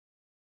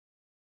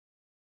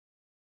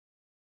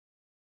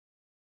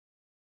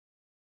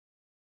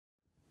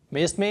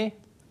Missed me?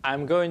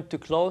 I'm going to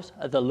close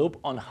the loop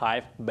on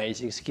Hive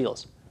basic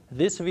skills.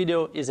 This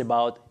video is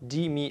about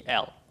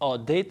DML, or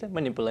Data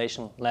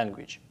Manipulation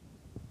Language.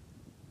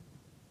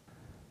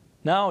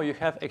 Now you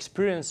have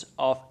experience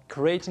of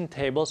creating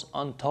tables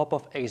on top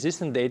of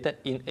existing data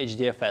in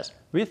HDFS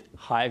with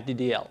Hive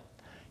DDL.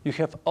 You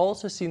have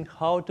also seen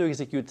how to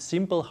execute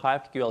simple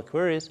Hive SQL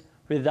queries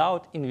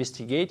without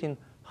investigating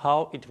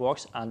how it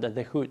works under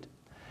the hood.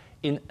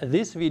 In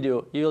this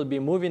video, you will be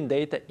moving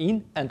data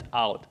in and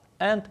out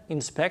and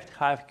inspect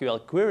Hive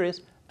SQL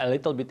queries a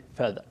little bit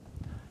further.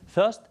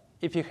 First,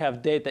 if you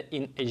have data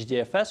in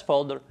HDFS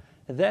folder,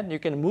 then you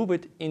can move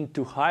it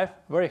into Hive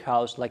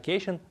warehouse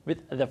location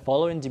with the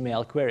following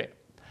DML query.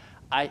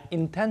 I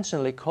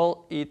intentionally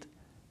call it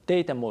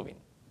data moving.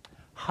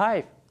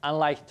 Hive,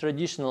 unlike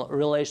traditional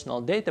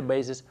relational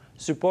databases,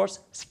 supports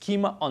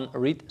schema on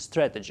read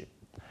strategy.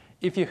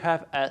 If you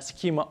have a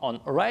schema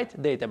on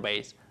write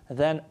database,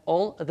 then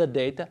all the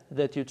data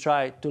that you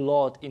try to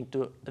load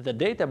into the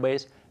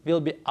database will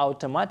be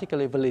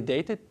automatically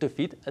validated to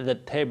fit the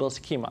table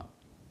schema.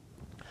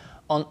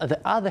 On the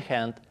other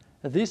hand,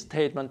 this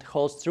statement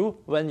holds true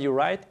when you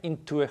write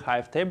into a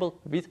Hive table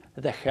with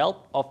the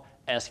help of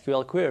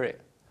SQL query.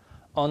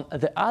 On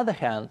the other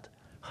hand,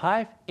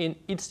 Hive in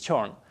its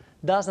turn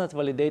does not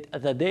validate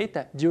the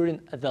data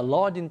during the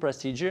loading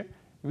procedure,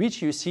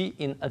 which you see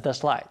in the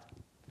slide.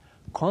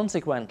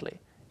 Consequently,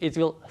 it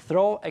will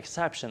throw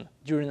exception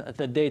during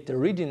the data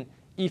reading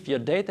if your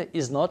data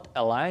is not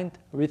aligned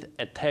with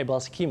a table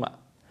schema.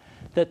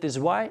 That is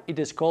why it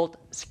is called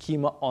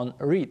schema on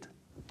read.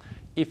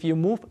 If you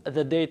move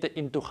the data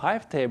into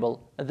Hive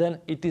table, then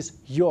it is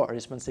your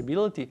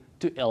responsibility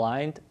to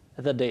align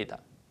the data.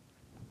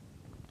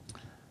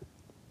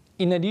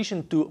 In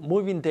addition to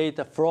moving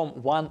data from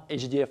one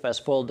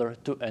HDFS folder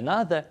to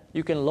another,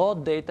 you can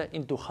load data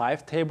into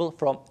Hive table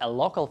from a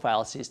local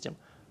file system.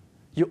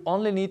 You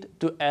only need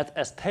to add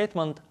a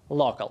statement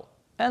local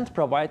and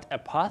provide a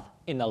path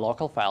in a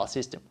local file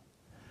system.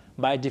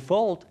 By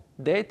default,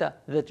 data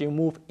that you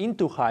move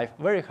into Hive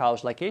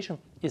warehouse location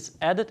is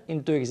added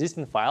into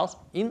existing files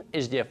in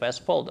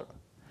HDFS folder.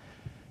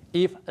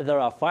 If there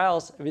are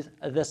files with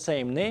the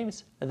same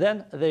names,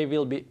 then they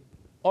will be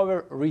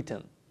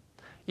overwritten.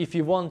 If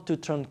you want to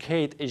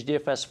truncate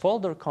HDFS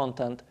folder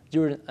content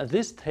during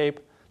this step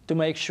to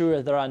make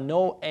sure there are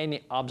no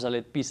any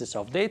obsolete pieces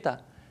of data,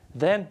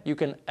 then you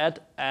can add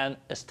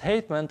a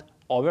statement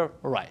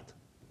overwrite.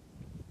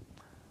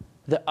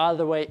 The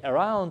other way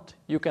around,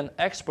 you can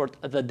export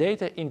the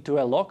data into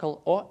a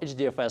local or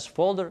HDFS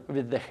folder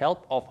with the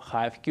help of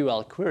Hive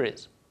SQL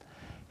queries.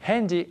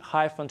 Handy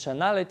Hive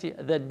functionality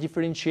that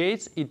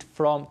differentiates it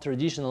from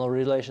traditional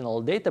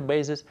relational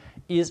databases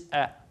is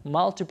a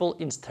multiple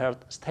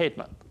insert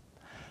statement.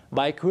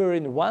 By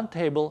querying one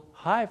table,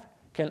 Hive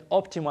can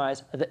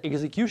optimize the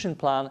execution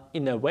plan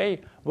in a way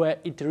where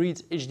it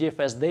reads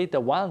HDFS data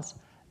once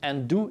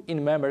and do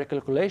in-memory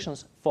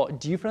calculations for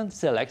different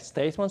select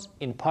statements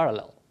in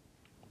parallel.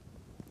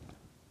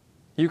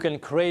 You can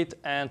create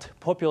and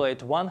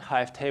populate one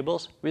Hive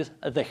tables with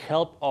the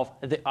help of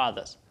the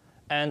others.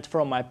 And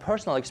from my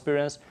personal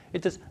experience,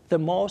 it is the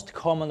most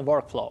common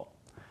workflow.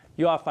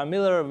 You are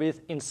familiar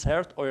with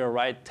insert or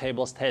write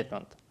table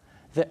statement.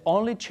 The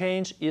only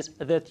change is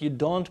that you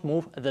don't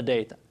move the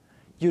data.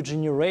 You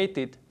generate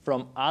it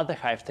from other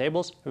Hive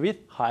tables with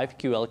Hive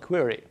SQL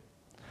query.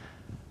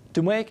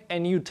 To make a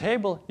new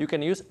table, you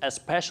can use a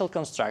special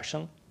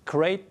construction,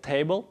 create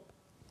table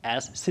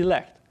as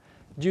select.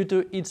 Due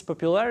to its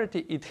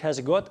popularity, it has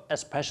got a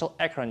special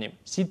acronym,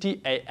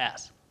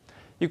 CTAS.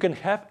 You can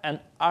have an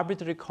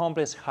arbitrary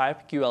complex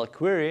Hive SQL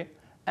query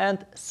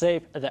and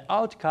save the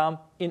outcome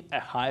in a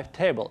Hive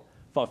table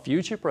for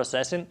future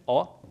processing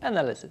or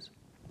analysis.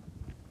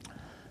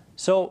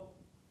 So,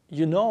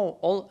 you know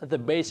all the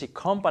basic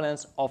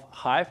components of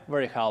Hive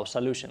warehouse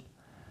solution.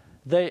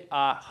 They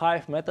are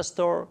Hive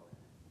metastore,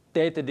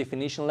 data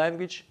definition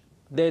language,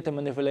 data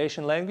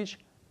manipulation language,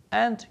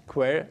 and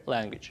query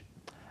language.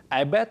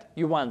 I bet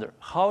you wonder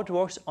how it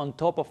works on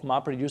top of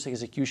Mapreduce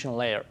execution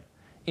layer.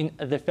 In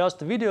the first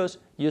videos,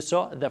 you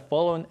saw the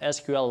following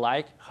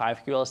SQL-like Hive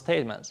SQL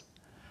statements.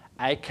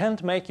 I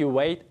can't make you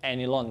wait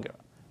any longer.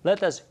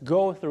 Let us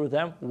go through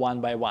them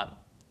one by one.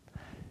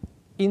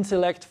 In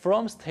select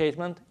from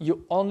statement,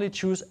 you only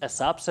choose a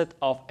subset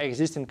of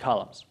existing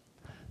columns.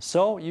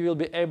 So you will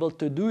be able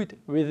to do it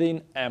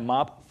within a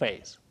map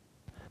phase.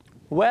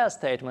 Where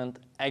statement,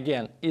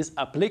 again, is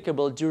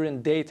applicable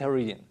during data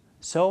reading.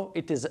 So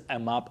it is a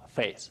map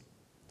phase.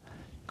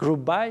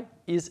 Group by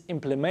is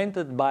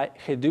implemented by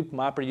Hadoop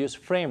Mapreduce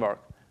framework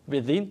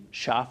within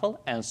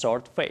shuffle and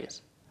sort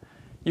phase.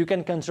 You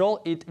can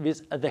control it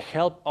with the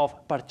help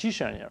of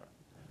partitioner.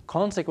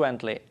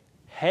 Consequently,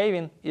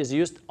 having is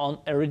used on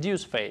a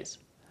reduce phase.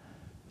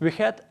 We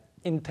had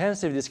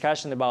intensive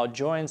discussion about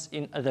joins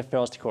in the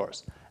first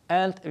course,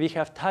 and we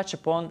have touched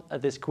upon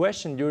this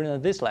question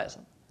during this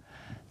lesson.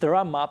 There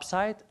are map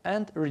side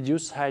and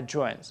reduce side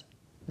joins.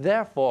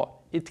 Therefore,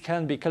 it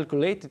can be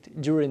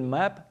calculated during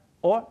map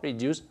or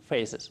reduce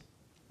phases.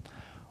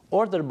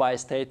 Order by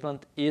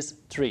statement is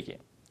tricky.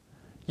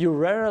 You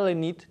rarely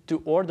need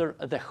to order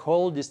the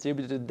whole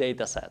distributed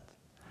dataset.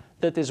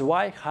 That is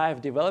why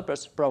Hive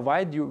developers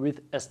provide you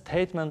with a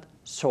statement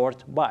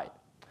sort by.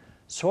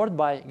 Sort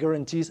by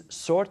guarantees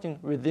sorting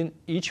within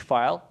each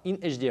file in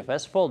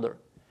HDFS folder,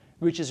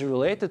 which is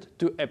related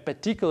to a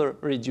particular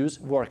reduce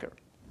worker.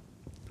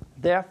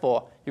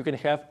 Therefore, you can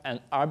have an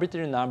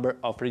arbitrary number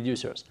of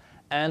reducers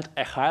and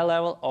a high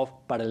level of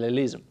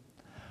parallelism.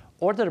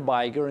 Order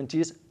by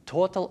guarantees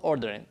total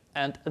ordering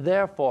and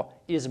therefore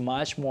is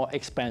much more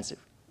expensive.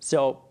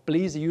 So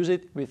please use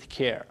it with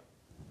care.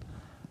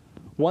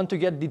 Want to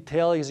get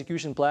detailed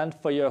execution plan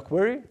for your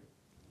query?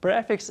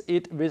 Prefix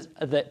it with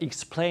the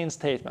explain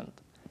statement.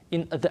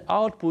 In the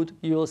output,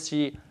 you will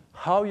see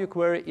how your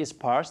query is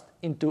parsed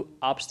into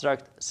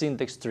abstract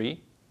syntax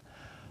tree,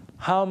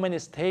 how many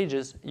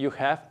stages you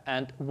have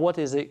and what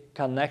is the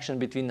connection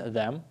between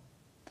them,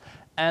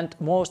 and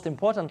most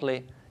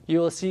importantly, you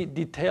will see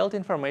detailed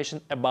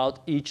information about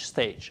each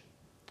stage.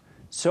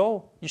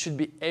 So you should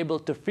be able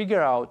to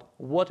figure out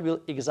what will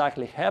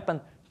exactly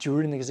happen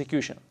during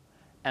execution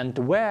and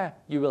where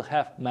you will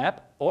have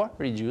map or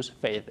reduce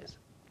phases.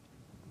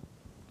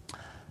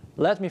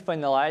 Let me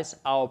finalize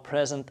our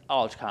present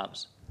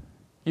outcomes.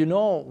 You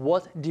know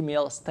what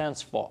DML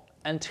stands for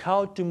and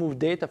how to move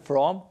data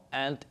from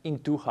and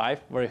into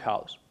Hive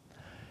warehouse.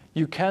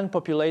 You can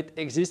populate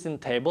existing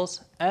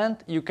tables and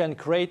you can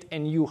create a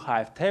new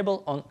Hive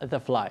table on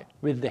the fly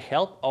with the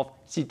help of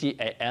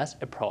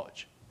CTAS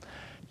approach.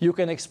 You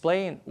can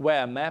explain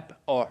where map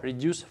or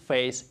reduce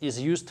phase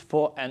is used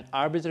for an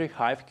arbitrary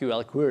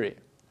HiveQL query.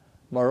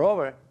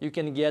 Moreover, you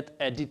can get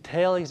a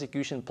detailed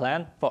execution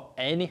plan for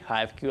any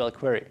HiveQL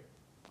query.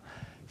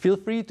 Feel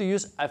free to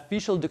use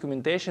official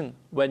documentation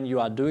when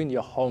you are doing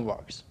your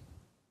homeworks.